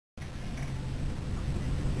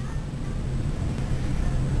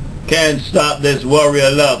Can't stop this warrior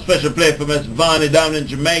love. Special play for Miss Vonnie down in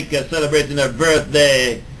Jamaica, celebrating her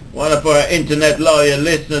birthday. One of our internet lawyer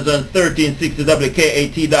listeners on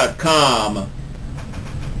 1360WKAT.com.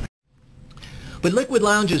 But Liquid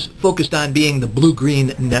Lounge is focused on being the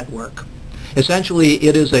BlueGreen Network. Essentially,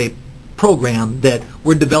 it is a program that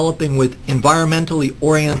we're developing with environmentally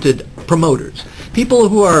oriented promoters, people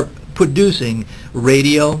who are producing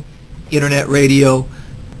radio, internet radio,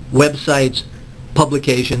 websites,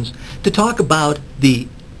 publications, to talk about the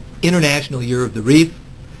International Year of the Reef,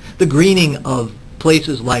 the greening of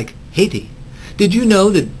places like Haiti. Did you know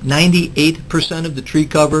that 98% of the tree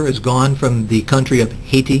cover is gone from the country of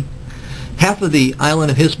Haiti? Half of the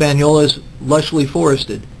island of Hispaniola is lushly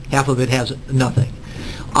forested. Half of it has nothing.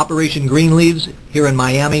 Operation Greenleaves here in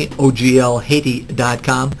Miami,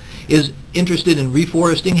 oglhaiti.com, is interested in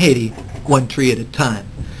reforesting Haiti one tree at a time.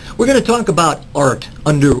 We're going to talk about art,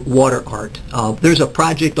 underwater art. There's a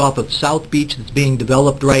project off of South Beach that's being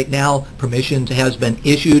developed right now. Permission has been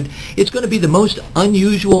issued. It's going to be the most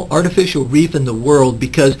unusual artificial reef in the world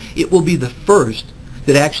because it will be the first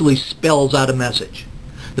that actually spells out a message.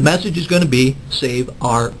 The message is going to be, save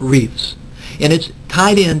our reefs. And it's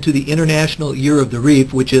tied into the International Year of the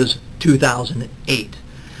Reef, which is 2008.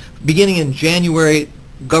 Beginning in January,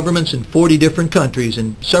 governments in 40 different countries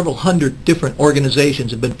and several hundred different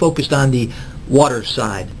organizations have been focused on the water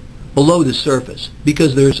side, below the surface,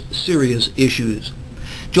 because there's serious issues.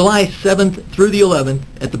 July 7th through the 11th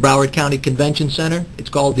at the Broward County Convention Center, it's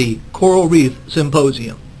called the Coral Reef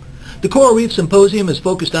Symposium. The Coral Reef Symposium is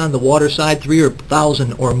focused on the water side.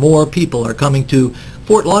 3,000 or more people are coming to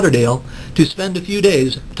Fort Lauderdale to spend a few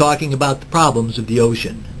days talking about the problems of the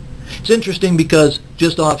ocean. It's interesting because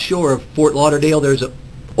just offshore of Fort Lauderdale there's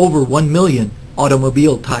over 1 million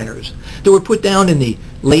automobile tires that were put down in the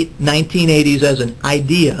late 1980s as an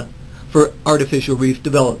idea for artificial reef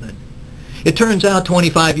development. It turns out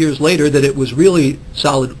 25 years later that it was really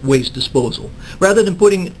solid waste disposal. Rather than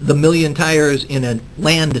putting the million tires in a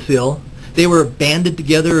landfill, they were banded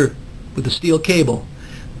together with a steel cable.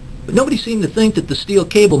 But nobody seemed to think that the steel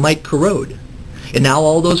cable might corrode. And now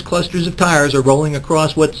all those clusters of tires are rolling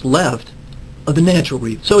across what's left of the natural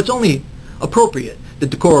reef. So it's only appropriate that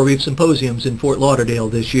the Coral Reef Symposium's in Fort Lauderdale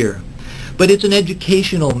this year. But it's an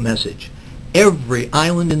educational message. Every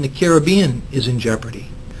island in the Caribbean is in jeopardy.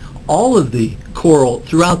 All of the coral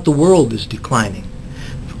throughout the world is declining.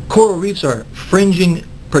 Coral reefs are fringing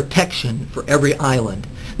protection for every island.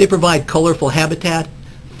 They provide colorful habitat.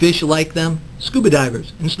 Fish like them. Scuba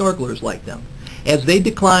divers and snorkelers like them. As they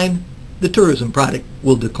decline, the tourism product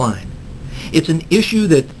will decline. It's an issue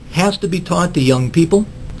that has to be taught to young people.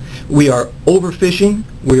 We are overfishing.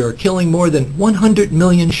 We are killing more than 100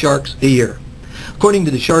 million sharks a year. According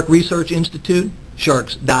to the Shark Research Institute,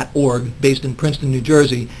 sharks.org, based in Princeton, New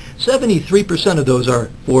Jersey, 73% of those are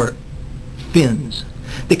for fins.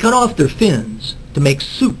 They cut off their fins to make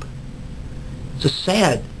soup. It's a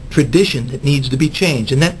sad tradition that needs to be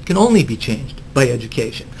changed, and that can only be changed by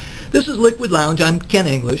education. This is Liquid Lounge. I'm Ken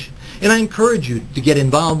English, and I encourage you to get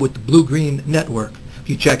involved with the BlueGreen Network. If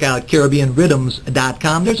you check out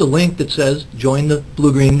CaribbeanRhythms.com, there's a link that says Join the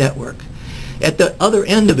BlueGreen Network. At the other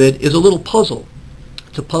end of it is a little puzzle.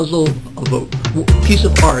 It's a puzzle of a piece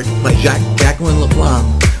of art by Jacqueline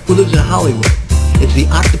LaFlamme, who lives in Hollywood. It's the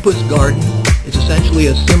Octopus Garden. It's essentially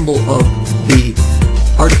a symbol of the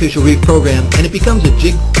Artificial Reef Program, and it becomes a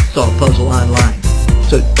jigsaw puzzle online.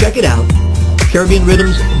 So check it out,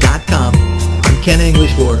 CaribbeanRhythms.com. I'm Ken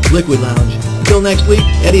English for Liquid Lounge. Until next week,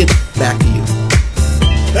 Eddie, it's back to you.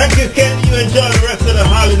 Thank you, Ken. You enjoy the rest of the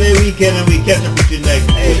holiday weekend, and we catch up with you next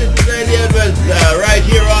week. Hey, this is Eddie Edwards right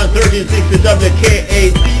here on 1360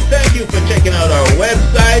 WKAT.